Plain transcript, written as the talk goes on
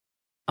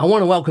I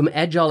want to welcome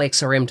Agile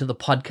XRM to the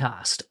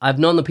podcast. I've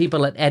known the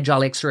people at Agile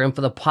XRM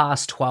for the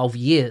past 12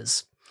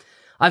 years.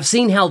 I've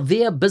seen how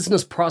their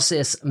business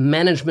process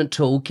management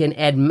tool can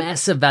add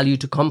massive value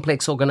to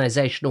complex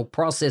organizational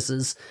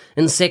processes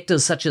in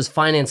sectors such as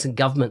finance and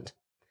government.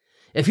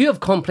 If you have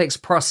complex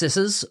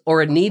processes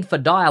or a need for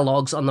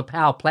dialogues on the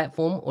Power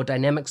Platform or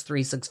Dynamics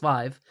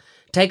 365,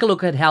 take a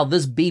look at how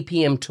this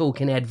BPM tool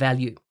can add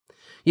value.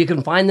 You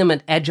can find them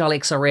at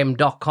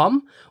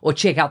agilexrm.com or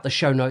check out the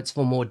show notes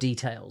for more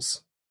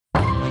details.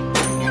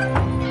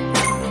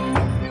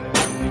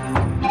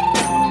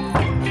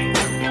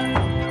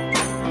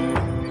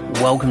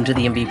 Welcome to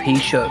the MVP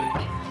Show.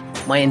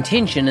 My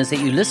intention is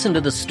that you listen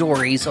to the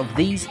stories of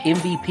these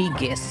MVP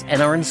guests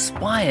and are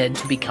inspired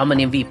to become an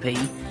MVP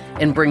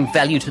and bring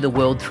value to the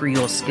world through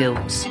your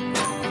skills.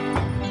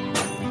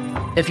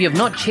 If you have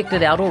not checked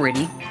it out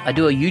already, I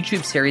do a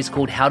YouTube series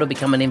called How to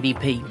Become an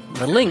MVP.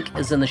 The link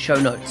is in the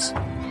show notes.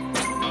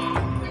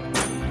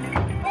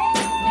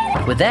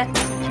 With that,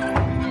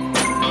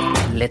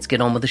 let's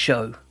get on with the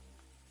show.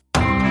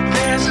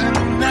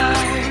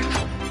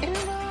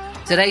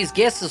 Today's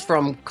guest is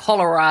from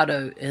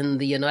Colorado in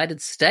the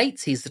United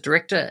States. He's the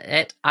director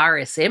at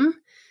RSM.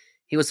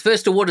 He was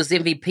first awarded as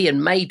MVP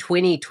in May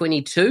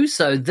 2022,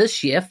 so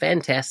this year,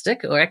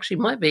 fantastic, or actually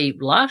might be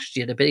last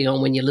year, depending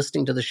on when you're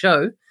listening to the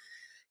show.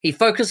 He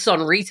focuses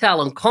on retail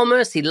and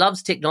commerce. He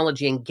loves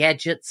technology and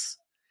gadgets.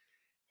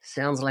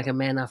 Sounds like a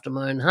man after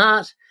my own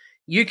heart.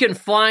 You can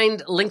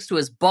find links to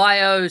his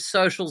bio,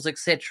 socials,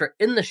 etc.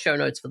 in the show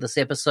notes for this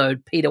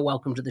episode. Peter,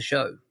 welcome to the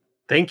show.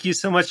 Thank you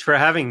so much for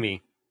having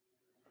me.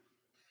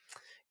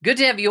 Good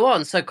to have you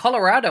on. So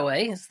Colorado,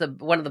 It's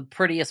one of the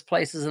prettiest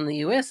places in the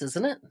US,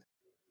 isn't it?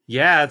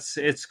 Yeah,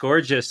 it's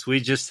gorgeous.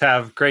 We just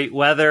have great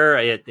weather.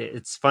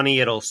 It's funny,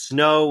 it'll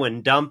snow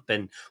and dump,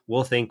 and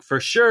we'll think for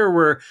sure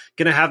we're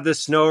going to have the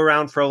snow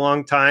around for a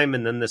long time,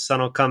 and then the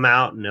sun will come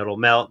out and it'll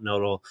melt and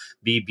it'll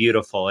be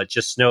beautiful. It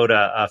just snowed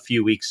a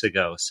few weeks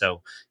ago.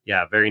 So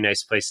yeah, very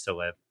nice place to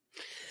live.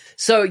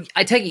 So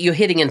I take it you're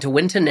heading into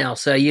winter now,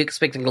 so are you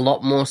expecting a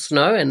lot more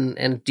snow,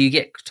 and do you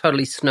get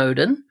totally snowed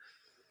in?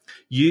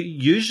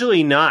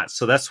 Usually not.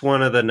 So that's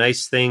one of the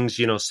nice things,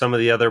 some of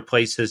the other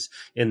places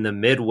in the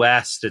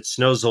Midwest, it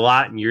snows a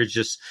lot and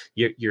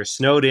you're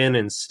snowed in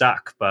and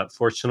stuck. But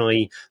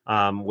fortunately,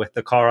 with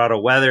the Colorado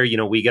weather,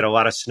 we get a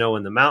lot of snow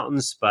in the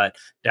mountains, but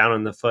down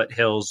in the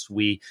foothills,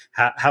 we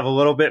have a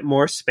little bit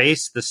more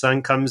space. The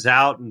sun comes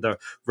out and the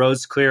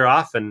roads clear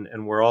off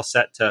and we're all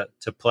set to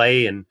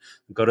play and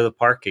go to the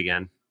park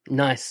again.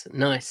 Nice.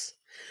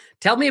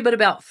 Tell me a bit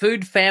about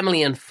food,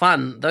 family, and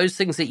fun, those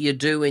things that you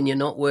do when you're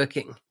not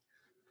working.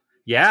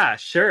 Yeah,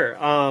 sure.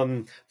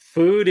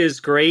 Food is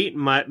great.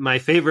 My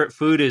favorite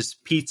food is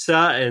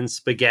pizza and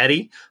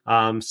spaghetti.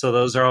 So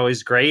those are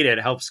always great. It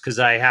helps because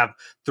I have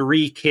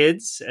 3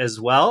 kids as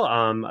well.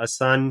 A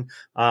son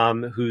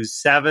who's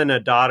 7,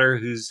 a daughter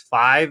who's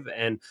 5,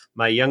 and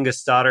my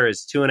youngest daughter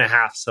is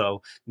 2.5.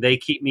 So they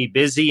keep me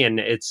busy, and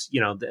it's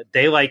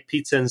they like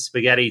pizza and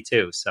spaghetti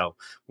too. So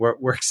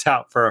it works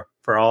out for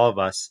all of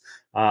us.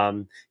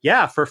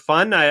 For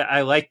fun,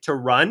 I like to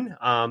run.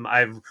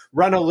 I've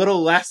run a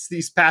little less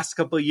these past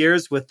couple of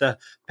years with the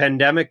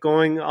pandemic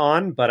going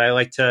on, but I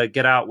like to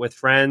get out with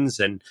friends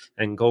and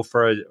go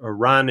for a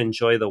run,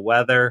 enjoy the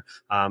weather.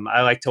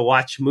 I like to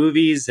watch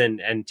movies and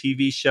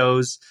TV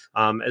shows,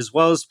 as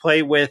well as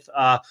play with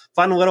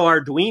fun little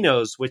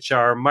Arduinos, which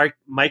are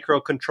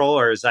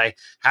microcontrollers. I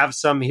have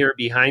some here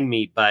behind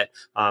me, but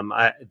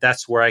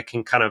that's where I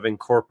can kind of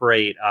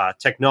incorporate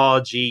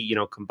technology,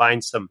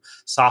 combine some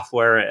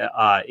software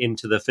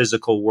into the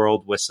physical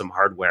world with some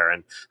hardware.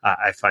 And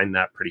I find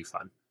that pretty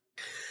fun.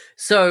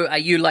 So are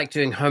you like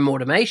doing home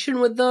automation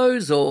with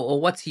those or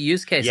what's the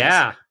use case?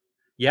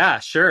 Yeah,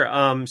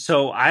 sure.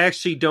 So I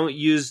actually don't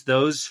use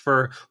those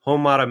for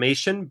home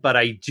automation, but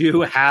I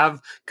do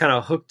have kind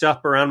of hooked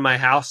up around my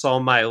house, all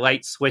my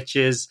light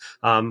switches,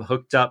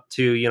 hooked up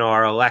to,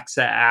 our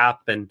Alexa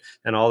app and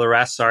all the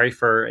rest. Sorry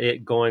for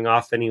it going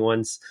off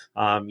anyone's,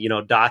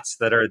 dots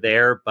that are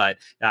there, but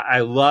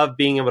I love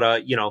being able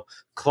to,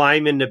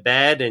 climb into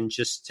bed and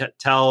just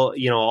tell,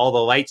 all the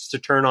lights to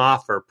turn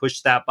off or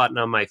push that button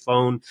on my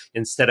phone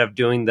instead of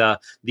doing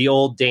the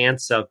old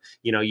dance of,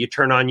 you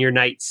turn on your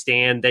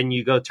nightstand, then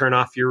you go turn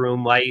off your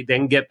room light,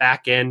 then get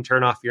back in,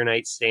 turn off your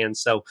nightstand.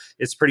 So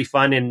it's pretty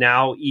fun. And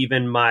now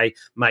even my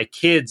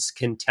kids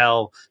can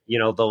tell,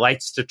 the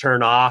lights to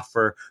turn off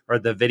or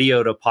the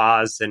video to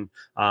pause. And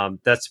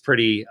that's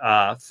pretty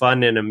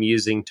fun and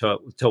amusing to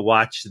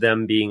watch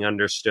them being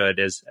understood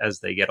as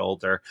they get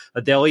older.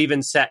 They'll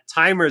even set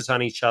timers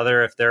on each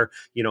other. If they're,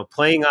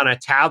 playing on a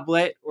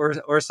tablet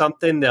or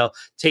something, they'll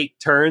take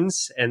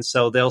turns. And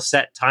so they'll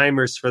set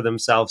timers for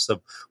themselves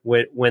of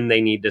when they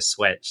need to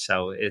switch.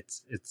 So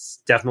it's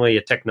definitely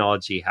a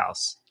technology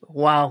house.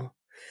 Wow.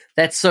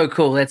 That's so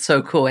cool.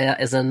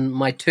 As in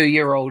my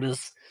 2-year-old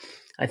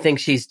I think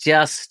she's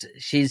just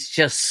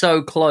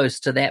so close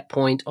to that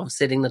point of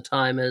setting the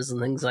timers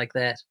and things like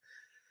that.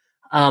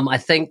 I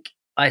think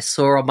I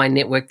saw on my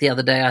network the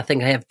other day, I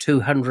think I have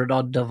 200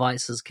 odd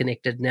devices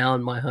connected now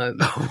in my home.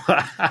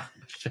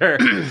 Sure.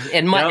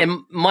 And Yep.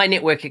 my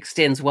network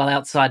extends well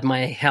outside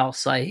my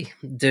house. My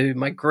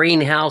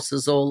greenhouse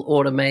is all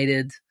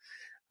automated.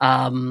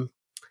 My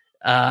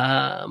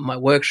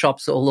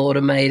workshop's all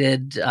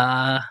automated.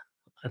 I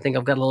think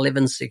I've got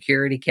 11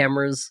 security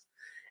cameras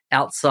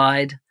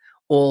outside,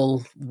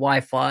 all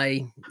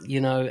Wi-Fi,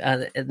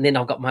 and then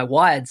I've got my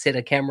wired set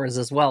of cameras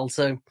as well.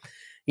 So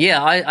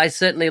yeah, I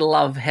certainly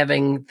love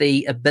having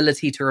the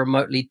ability to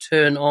remotely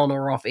turn on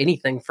or off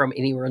anything from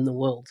anywhere in the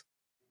world.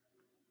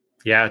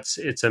 Yeah,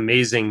 it's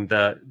amazing.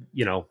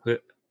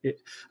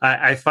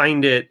 I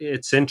find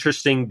it's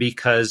interesting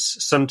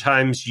because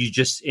sometimes you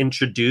just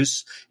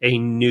introduce a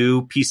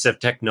new piece of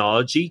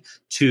technology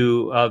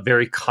to a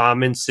very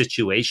common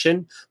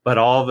situation, but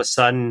all of a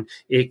sudden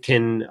it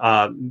can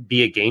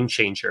be a game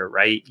changer,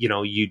 right?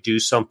 You do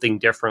something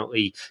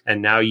differently,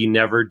 and now you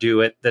never do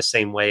it the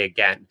same way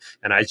again.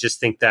 And I just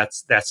think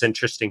that's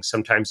interesting.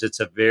 Sometimes it's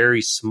a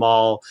very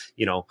small,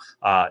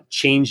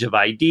 change of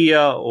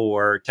idea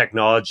or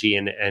technology,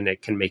 and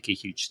it can make a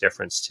huge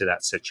difference to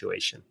that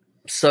situation.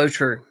 So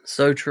true.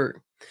 So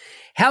true.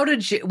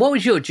 What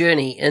was your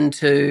journey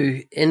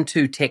into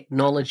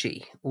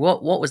technology?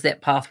 What was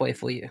that pathway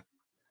for you?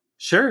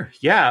 Sure.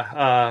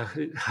 Yeah.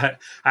 I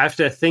have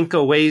to think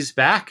a ways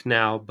back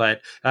now,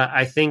 but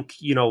I think,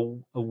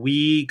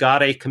 we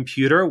got a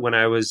computer when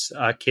I was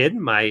a kid.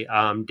 My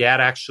dad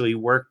actually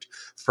worked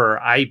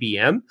for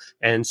IBM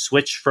and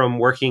switched from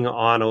working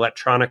on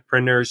electronic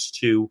printers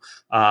to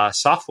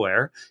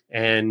software.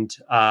 And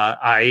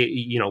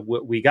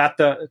we got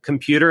the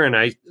computer, and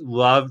I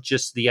love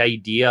just the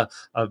idea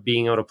of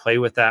being able to play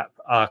with that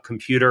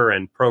computer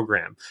and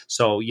program.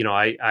 So,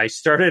 I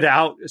started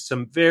out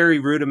some very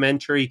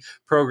rudimentary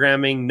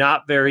programming,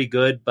 not very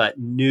good, but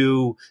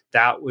knew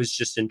that was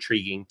just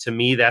intriguing. To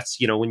me, that's,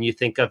 when you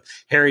think of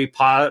Harry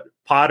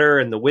Potter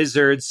and the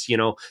Wizards,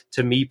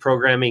 to me,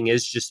 programming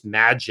is just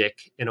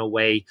magic in a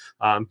way,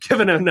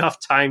 given enough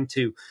time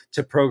to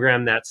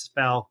program that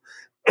spell.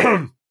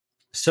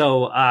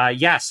 So,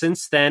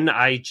 since then,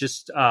 I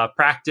just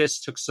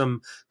practiced, took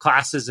some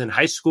classes in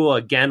high school,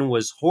 again,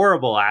 was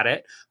horrible at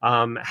it,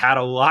 had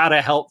a lot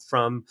of help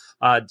from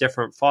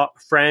different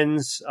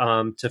friends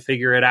to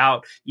figure it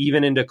out.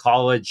 Even into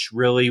college,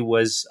 really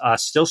was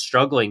still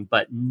struggling,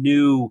 but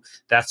knew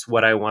that's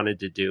what I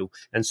wanted to do.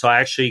 And so I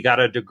actually got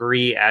a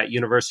degree at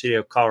University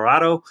of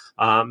Colorado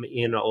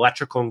in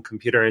electrical and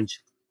computer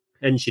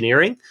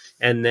engineering,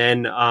 and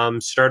then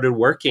started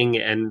working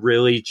and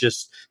really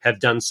just have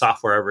done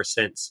software ever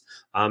since.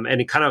 And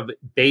it kind of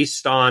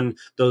based on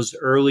those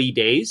early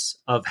days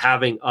of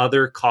having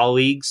other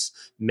colleagues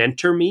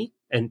mentor me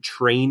and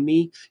train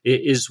me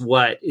is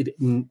what it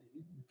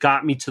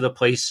got me to the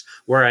place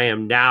where I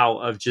am now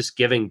of just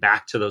giving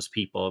back to those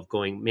people, of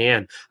going,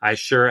 man, I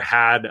sure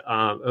had,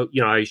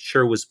 I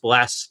sure was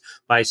blessed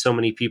by so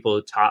many people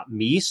who taught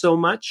me so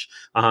much.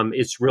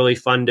 It's really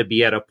fun to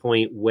be at a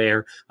point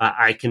where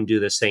I can do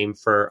the same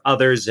for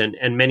others and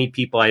many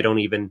people I don't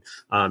even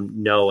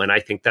know. And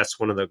I think that's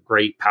one of the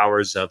great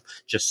powers of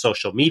just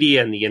social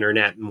media and the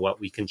internet and what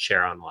we can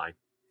share online.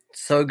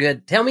 So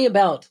good. Tell me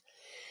about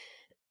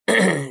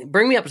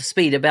bring me up to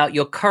speed about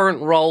your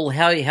current role,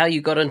 how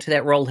you got into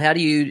that role. How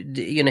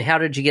do how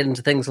did you get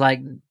into things like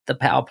the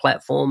Power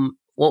Platform?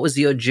 What was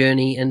your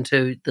journey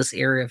into this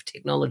area of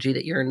technology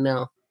that you're in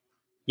now?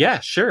 Yeah,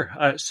 sure.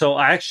 So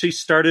I actually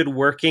started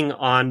working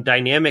on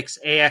Dynamics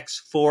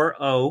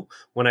AX4.0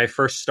 when I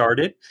first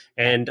started.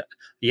 And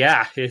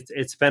yeah,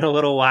 it's been a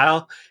little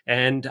while.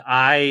 And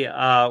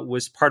I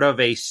was part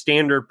of a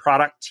standard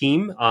product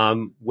team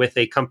with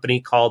a company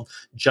called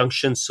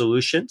Junction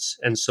Solutions.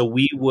 And so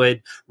we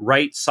would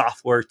write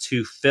software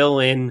to fill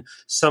in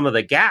some of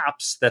the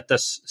gaps that the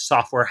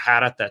software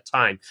had at that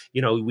time.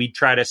 We'd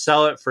try to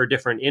sell it for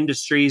different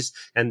industries,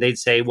 and they'd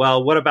say,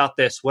 well, what about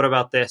this? What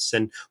about this?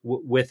 And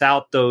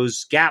without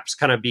those gaps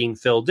kind of being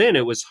filled in,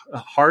 it was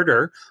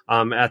harder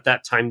at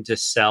that time to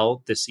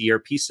sell this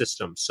ERP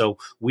system. So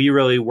we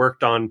really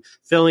worked on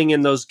filling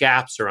in those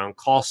gaps around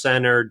call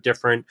center,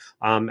 different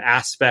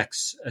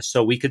aspects,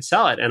 so we could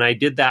sell it. And I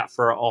did that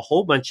for a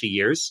whole bunch of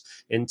years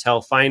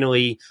until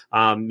finally,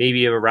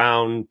 maybe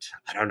around,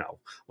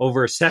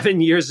 over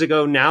 7 years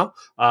ago now,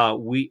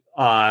 we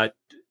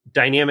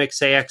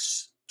Dynamics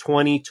AX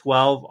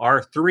 2012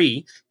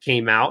 R3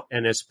 came out.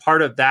 And as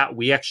part of that,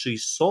 we actually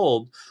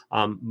sold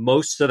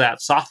most of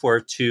that software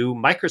to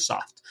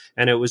Microsoft.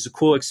 And it was a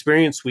cool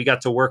experience. We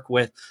got to work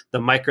with the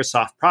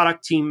Microsoft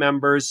product team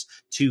members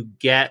to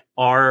get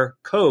our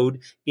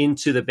code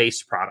into the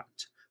base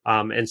product.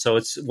 And so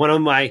it's one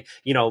of my,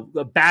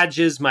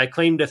 badges, my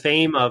claim to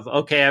fame of,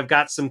 okay, I've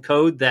got some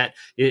code that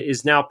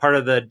is now part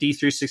of the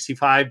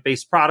D365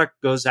 base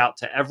product, goes out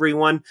to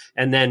everyone.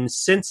 And then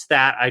since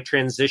that, I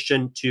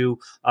transitioned to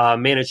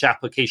managed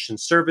application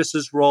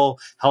services role,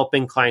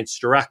 helping clients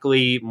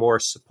directly, more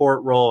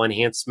support role,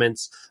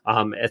 enhancements,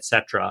 et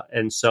cetera.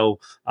 And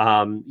so,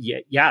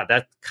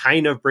 that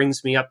kind of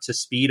brings me up to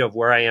speed of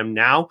where I am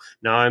now.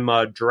 Now I'm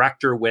a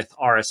director with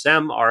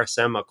RSM.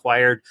 RSM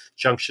acquired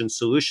Junction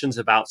Solutions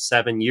about about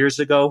 7 years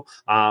ago,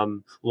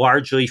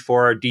 largely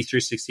for our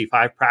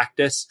D365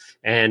 practice.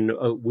 And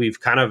we've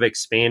kind of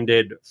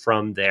expanded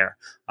from there.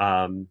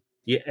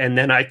 Yeah, and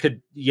then I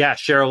could,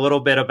 share a little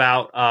bit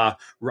about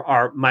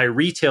my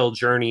retail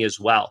journey as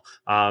well.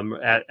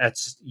 Eventually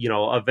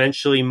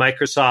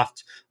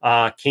Microsoft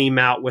came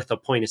out with a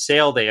point of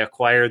sale. They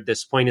acquired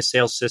this point of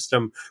sale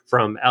system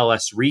from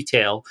LS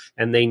Retail,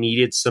 and they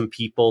needed some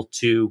people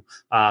to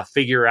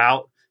figure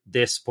out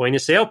this point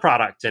of sale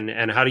product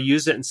and how to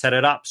use it and set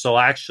it up. So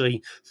I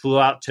actually flew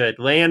out to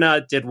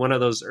Atlanta, did one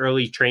of those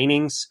early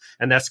trainings,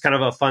 and that's kind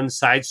of a fun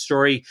side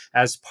story.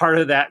 As part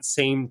of that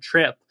same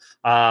trip,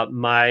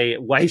 my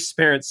wife's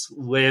parents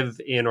live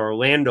in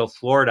Orlando,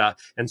 Florida.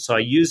 And so I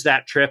used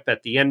that trip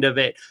at the end of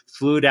it,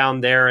 flew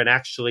down there and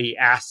actually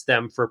asked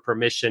them for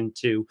permission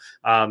to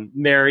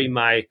marry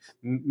my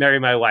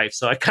wife.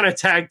 So I kind of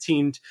tag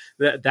teamed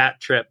that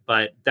trip,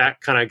 but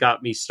that kind of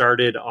got me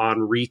started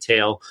on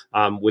retail,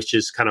 which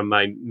is kind of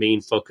my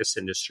main focus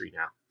industry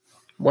now.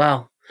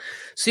 Wow.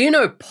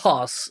 So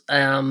POS,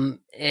 and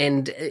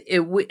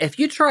if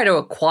you try to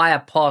acquire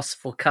POS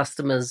for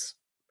customers,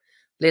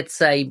 let's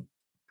say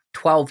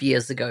 12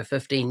 years ago,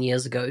 15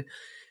 years ago,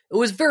 it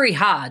was very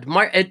hard.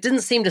 It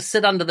didn't seem to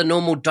sit under the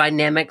normal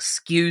Dynamics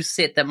SKU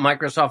set that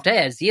Microsoft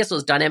has. Yes, it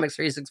was Dynamics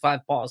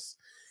 365 POS.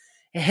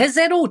 Has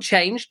that all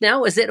changed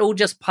now? Is that all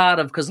just part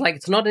of, because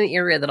it's not an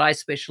area that I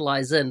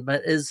specialize in,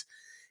 but is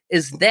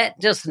that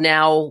just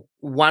now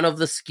one of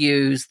the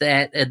SKUs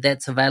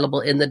that's available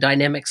in the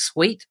Dynamics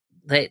suite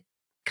that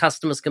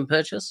customers can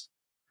purchase?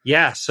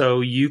 Yeah,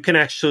 so you can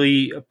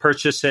actually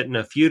purchase it in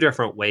a few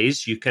different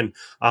ways. You can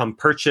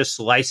purchase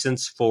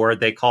license for,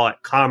 they call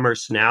it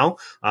Commerce now.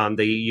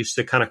 They used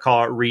to kind of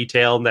call it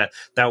retail.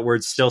 That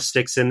word still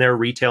sticks in there,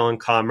 retail and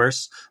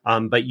commerce.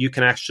 But you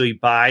can actually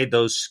buy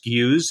those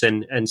SKUs,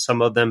 and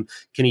some of them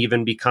can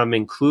even become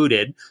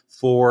included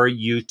for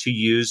you to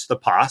use the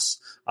POS.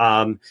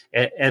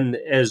 And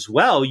as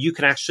well, you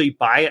can actually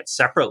buy it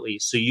separately.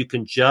 So you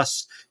can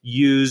just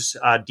use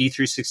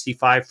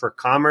D365 for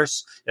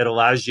commerce. It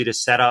allows you to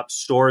set up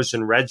stores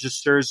and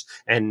registers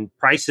and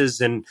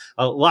prices and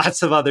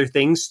lots of other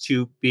things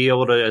to be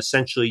able to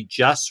essentially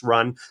just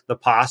run the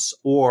POS,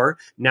 or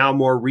now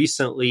more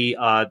recently,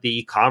 the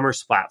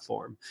e-commerce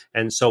platform.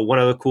 And so one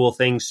of the cool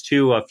things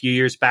too, a few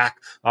years back,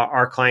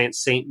 our client,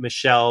 St.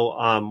 Michelle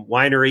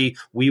Winery,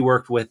 we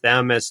worked with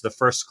them as the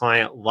first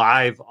client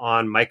live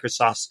on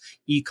Microsoft's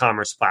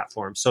e-commerce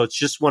platform. So it's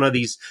just one of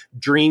these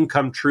dream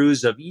come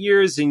trues of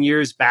years and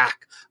years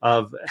back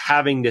of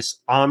having this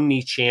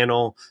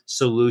omni-channel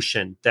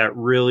solution that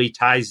really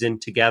ties in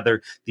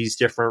together these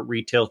different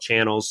retail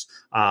channels.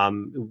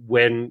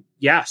 When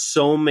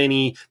so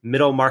many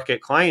middle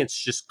market clients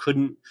just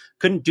couldn't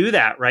do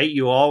that, right?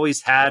 You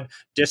always had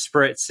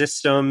disparate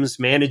systems,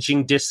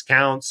 managing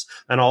discounts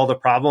and all the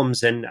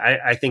problems. And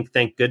I think,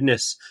 thank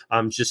goodness,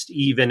 just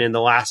even in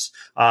the last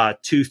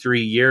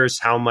 2-3 years,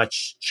 how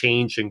much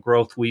change and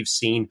growth we've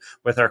seen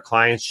with our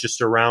clients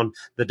just around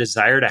the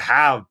desire to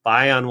have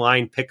buy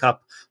online, pick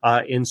up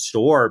in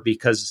store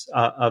because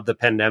of the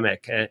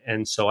pandemic.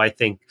 And so I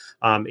think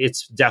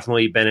it's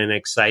definitely been an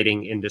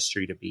exciting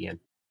industry to be in.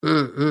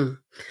 Mm-hmm.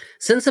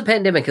 Since the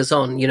pandemic is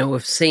on,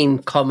 we've seen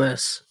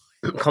commerce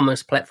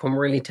platform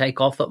really take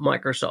off at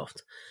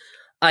Microsoft.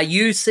 Are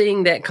you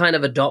seeing that kind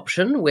of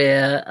adoption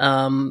where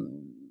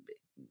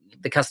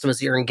the customers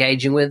you're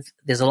engaging with,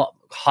 there's a lot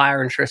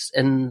higher interest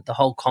in the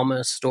whole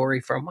commerce story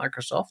from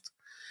Microsoft?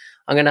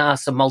 I'm going to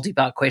ask some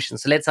multi-part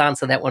questions. So let's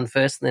answer that one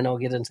first, and then I'll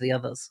get into the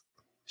others.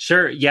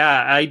 Sure.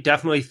 Yeah, I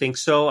definitely think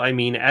so. I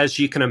mean, as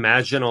you can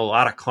imagine, a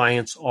lot of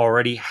clients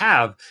already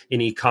have an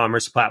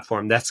e-commerce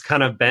platform. That's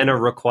kind of been a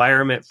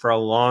requirement for a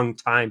long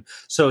time.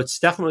 So it's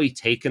definitely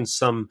taken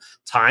some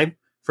time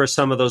for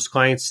some of those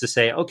clients to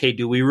say, okay,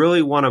 do we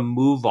really want to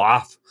move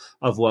off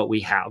of what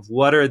we have?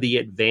 What are the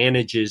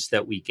advantages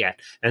that we get?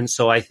 And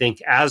so I think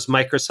as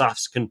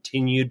Microsoft's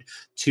continued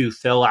to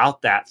fill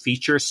out that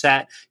feature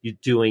set, you're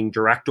doing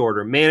direct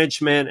order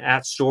management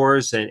at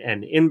stores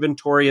and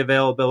inventory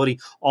availability,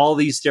 all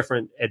these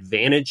different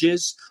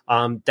advantages,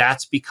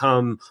 that's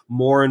become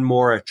more and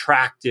more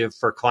attractive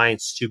for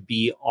clients to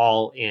be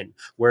all in.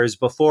 Whereas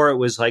before it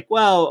was like,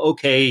 well,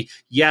 okay,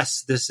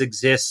 yes, this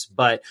exists,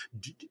 but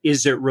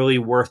is it really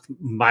worth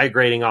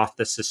migrating off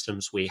the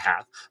systems we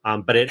have?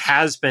 But it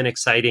has been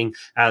exciting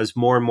as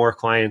more and more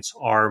clients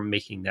are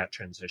making that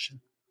transition.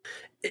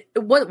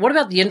 What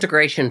about the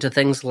integration to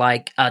things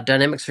like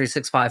Dynamics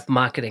 365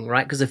 marketing,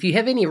 right? Because if you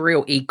have any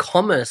real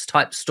e-commerce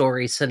type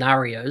story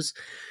scenarios,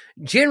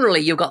 generally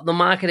you've got the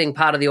marketing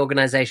part of the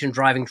organization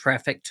driving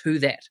traffic to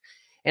that.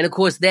 And of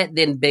course, that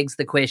then begs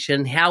the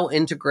question, how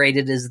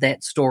integrated is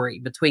that story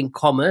between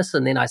commerce?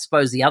 And then I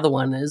suppose the other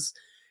one is,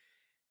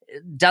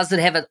 does it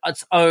have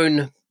its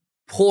own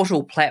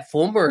portal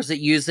platform, or is it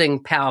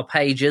using Power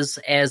Pages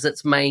as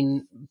its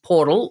main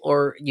portal?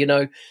 Or,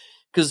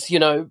 because,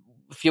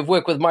 if you've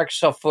worked with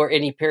Microsoft for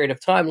any period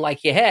of time,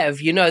 like you have,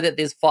 that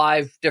there's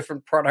 5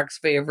 different products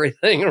for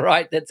everything,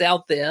 right, that's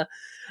out there,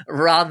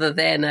 rather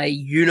than a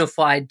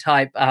unified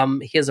type,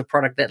 here's a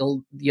product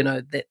that'll,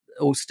 that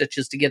all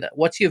stitches together.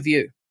 What's your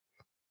view?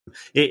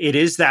 It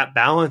is that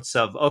balance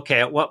of, okay,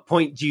 at what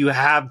point do you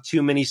have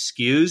too many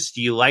SKUs?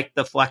 Do you like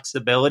the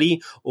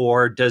flexibility,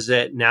 or does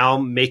it now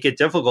make it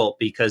difficult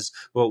because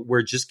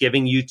we're just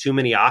giving you too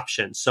many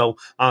options? So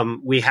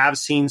we have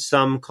seen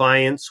some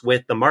clients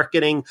with the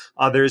marketing.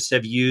 Others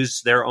have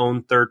used their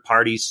own third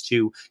parties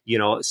to,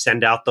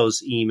 send out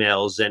those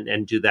emails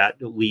and do that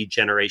lead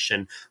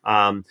generation.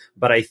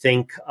 But I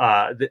think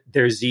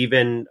there's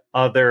even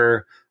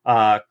other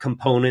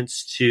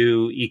components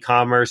to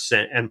e-commerce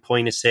and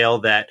point of sale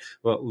that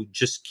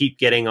just keep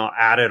getting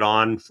added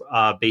on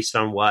based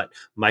on what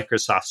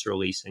Microsoft's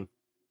releasing.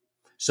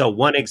 So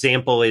one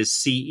example is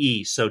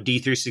CE. So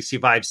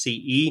D365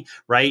 CE,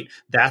 right?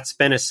 That's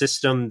been a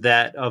system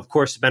that, of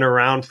course, been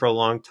around for a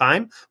long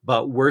time,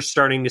 but we're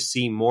starting to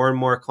see more and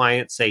more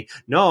clients say,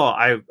 no,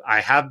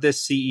 I have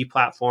this CE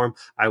platform.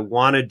 I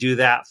want to do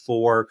that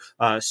for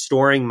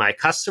storing my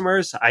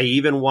customers. I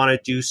even want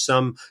to do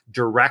some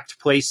direct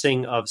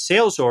placing of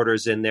sales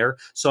orders in there.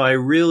 So I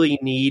really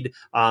need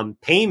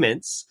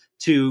payments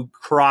to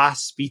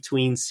cross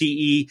between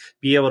CE,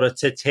 be able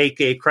to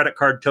take a credit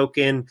card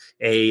token,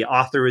 a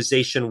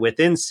authorization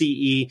within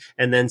CE,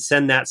 and then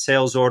send that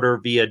sales order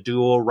via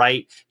dual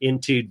right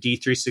into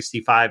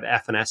D365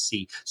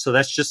 FNSC. So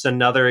that's just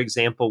another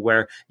example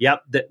where,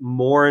 that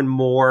more and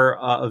more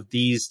of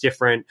these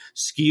different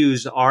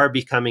SKUs are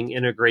becoming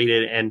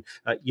integrated. And,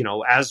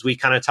 as we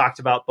kind of talked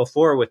about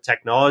before with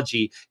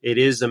technology, it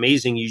is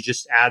amazing. You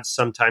just add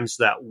sometimes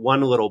that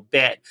one little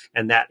bit,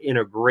 and that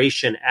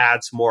integration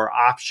adds more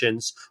options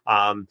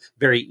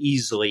very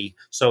easily.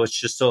 So it's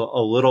just a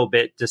little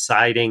bit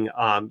deciding,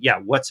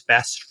 what's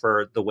best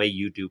for the way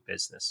you do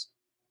business.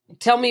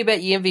 Tell me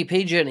about your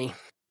MVP journey.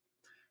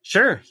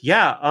 Sure.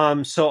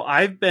 Yeah. So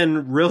I've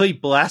been really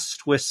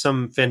blessed with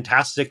some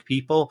fantastic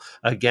people,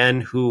 again,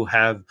 who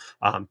have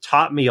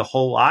taught me a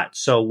whole lot.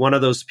 So one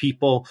of those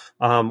people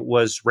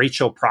was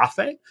Rachel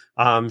Profit.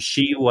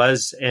 She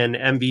was an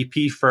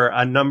MVP for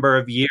a number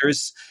of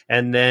years,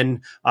 and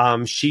then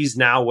she's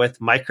now with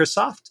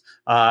Microsoft.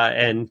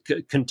 And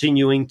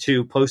continuing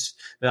to post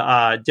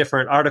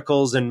different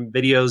articles and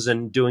videos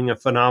and doing a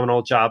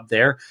phenomenal job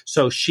there.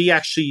 So she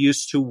actually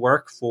used to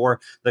work for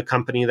the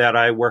company that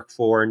I work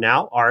for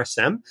now,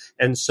 RSM.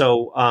 And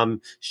so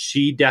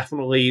she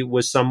definitely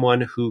was someone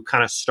who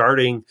kind of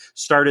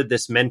started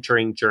this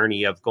mentoring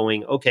journey of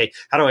going, okay,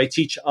 how do I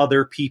teach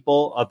other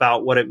people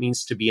about what it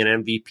means to be an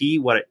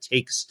MVP, what it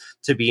takes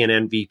to be an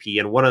MVP?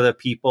 And one of the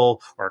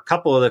people, or a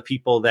couple of the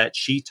people that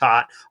she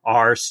taught,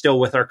 are still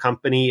with our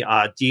company,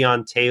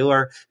 Dion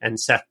Taylor and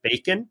Seth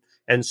Bacon.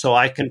 And so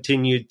I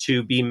continued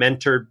to be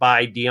mentored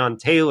by Dion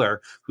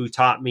Taylor, who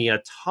taught me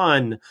a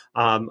ton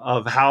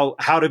of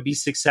how to be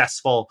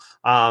successful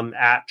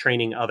at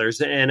training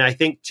others. And I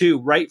think, too,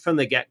 right from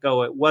the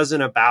get-go, it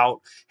wasn't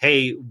about,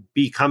 hey,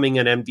 becoming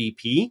an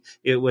MVP.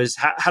 It was,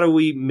 how do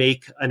we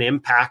make an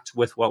impact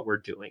with what we're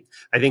doing?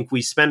 I think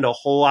we spend a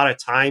whole lot of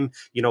time,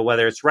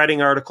 whether it's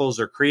writing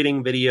articles or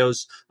creating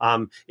videos,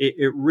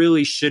 it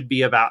really should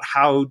be about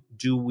how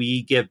do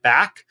we give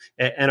back?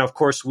 And of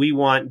course, we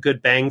want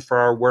good bang for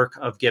our work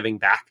of giving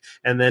back.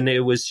 And then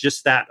it was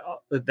just that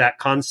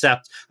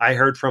concept I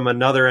heard from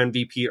another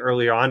MVP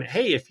earlier on.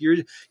 Hey, if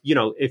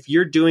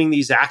you're doing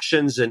these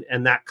actions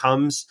and that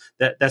comes,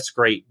 that's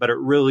great. But it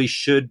really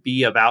should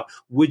be about,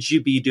 would you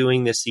be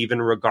doing this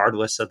even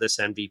regardless of this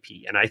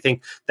MVP? And I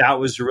think that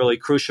was really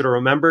crucial to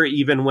remember,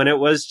 even when it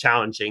was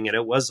challenging and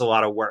it was a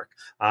lot of work.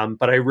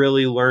 But I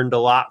really learned a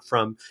lot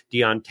from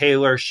Dion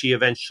Taylor. She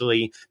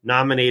eventually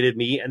nominated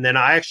me, and then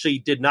I actually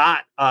did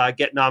not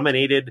get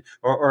nominated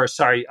or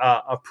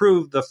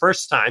approved the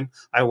first time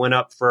I went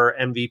up for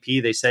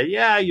MVP. They said,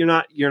 yeah, you're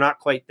not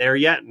quite there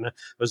yet. And I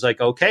was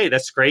like, okay,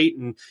 that's great.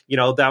 And,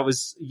 that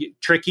was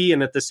tricky.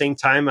 And at the same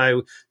time,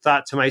 I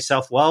thought to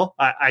myself, well,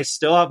 I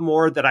still have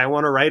more that I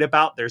want to write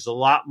about. There's a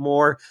lot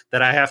more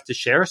that I have to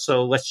share.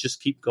 So let's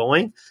just keep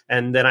going.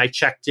 And then I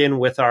checked in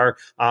with our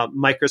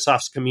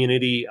Microsoft's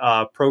community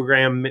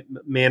program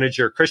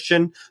manager,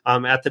 Christian.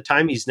 At the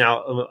time, he's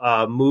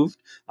now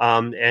moved.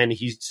 And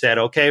he said,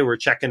 okay, we're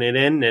checking it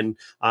in.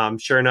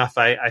 And sure enough,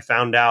 I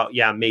found out,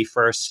 May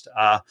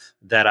 1st,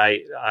 that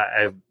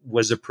I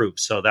was approved.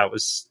 So that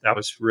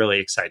was really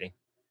exciting.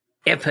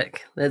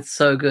 Epic. That's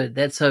so good.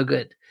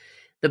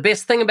 The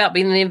best thing about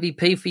being an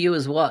MVP for you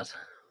is what?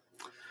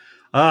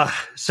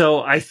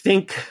 So I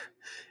think,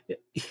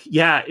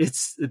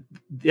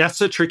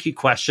 that's a tricky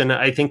question.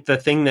 I think the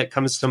thing that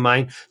comes to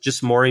mind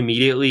just more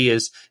immediately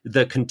is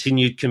the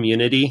continued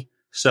community.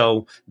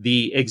 So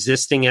the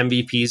existing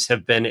MVPs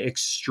have been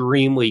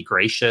extremely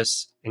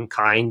gracious and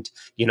kind.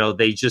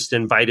 They just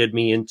invited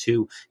me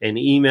into an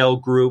email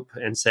group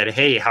and said,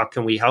 hey, how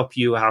can we help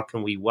you? How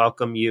can we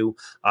welcome you?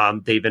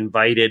 They've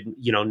invited,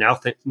 now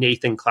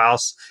Nathan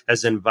Klaus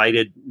has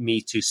invited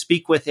me to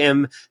speak with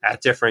him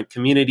at different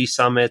community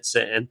summits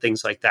and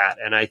things like that.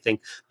 And I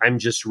think I'm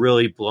just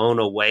really blown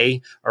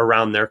away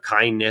around their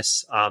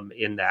kindness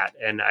in that.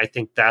 And I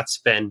think that's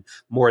been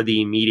more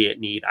the immediate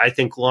need. I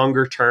think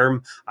longer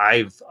term,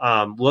 I've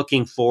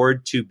looking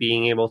forward to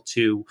being able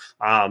to,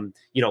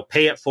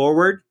 pay it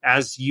forward.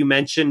 As you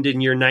mentioned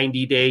in your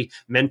 90-day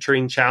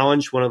mentoring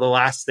challenge, one of the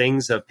last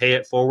things of pay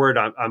it forward,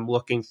 I'm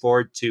looking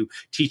forward to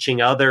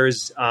teaching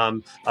others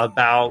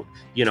about,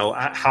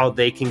 how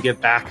they can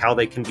give back, how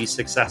they can be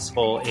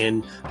successful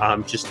in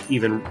just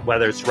even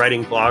whether it's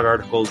writing blog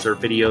articles or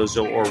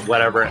videos or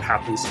whatever it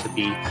happens to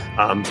be.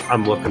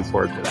 I'm looking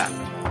forward to that.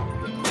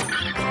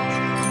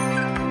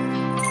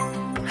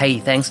 Hey,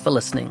 thanks for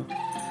listening.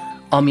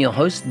 I'm your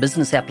host,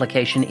 Business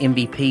Application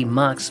MVP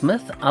Mark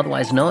Smith,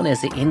 otherwise known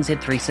as the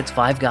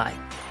NZ365 Guy.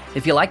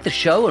 If you like the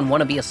show and want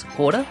to be a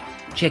supporter,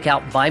 check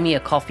out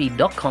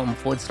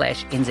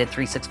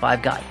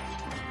buymeacoffee.com/NZ365 Guy.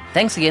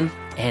 Thanks again,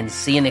 and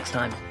see you next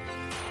time.